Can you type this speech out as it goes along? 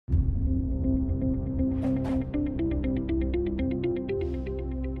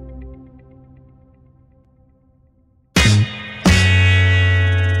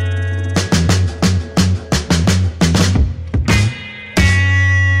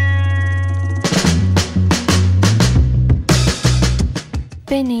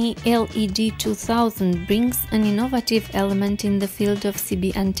PNI LED 2000 brings an innovative element in the field of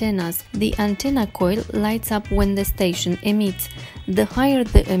CB antennas. The antenna coil lights up when the station emits. The higher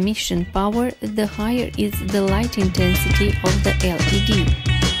the emission power, the higher is the light intensity of the LED.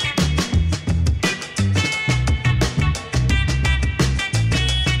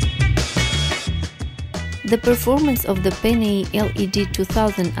 The performance of the PNI LED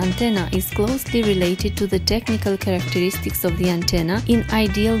 2000 antenna is closely related to the technical characteristics of the antenna in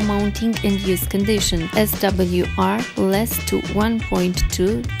ideal mounting and use condition: SWR less to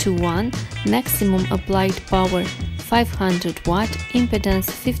 1.2 to 1, maximum applied power 500 watt,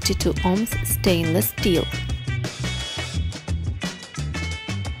 impedance 52 ohms, stainless steel.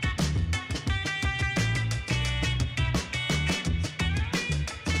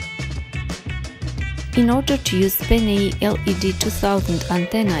 In order to use PNI LED 2000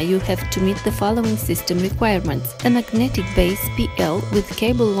 antenna, you have to meet the following system requirements: a magnetic base PL with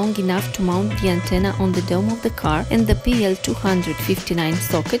cable long enough to mount the antenna on the dome of the car, and the PL259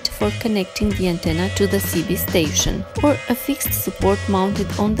 socket for connecting the antenna to the CB station, or a fixed support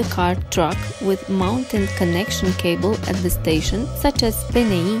mounted on the car truck with mount and connection cable at the station, such as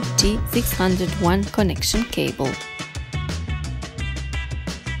PNI T601 connection cable.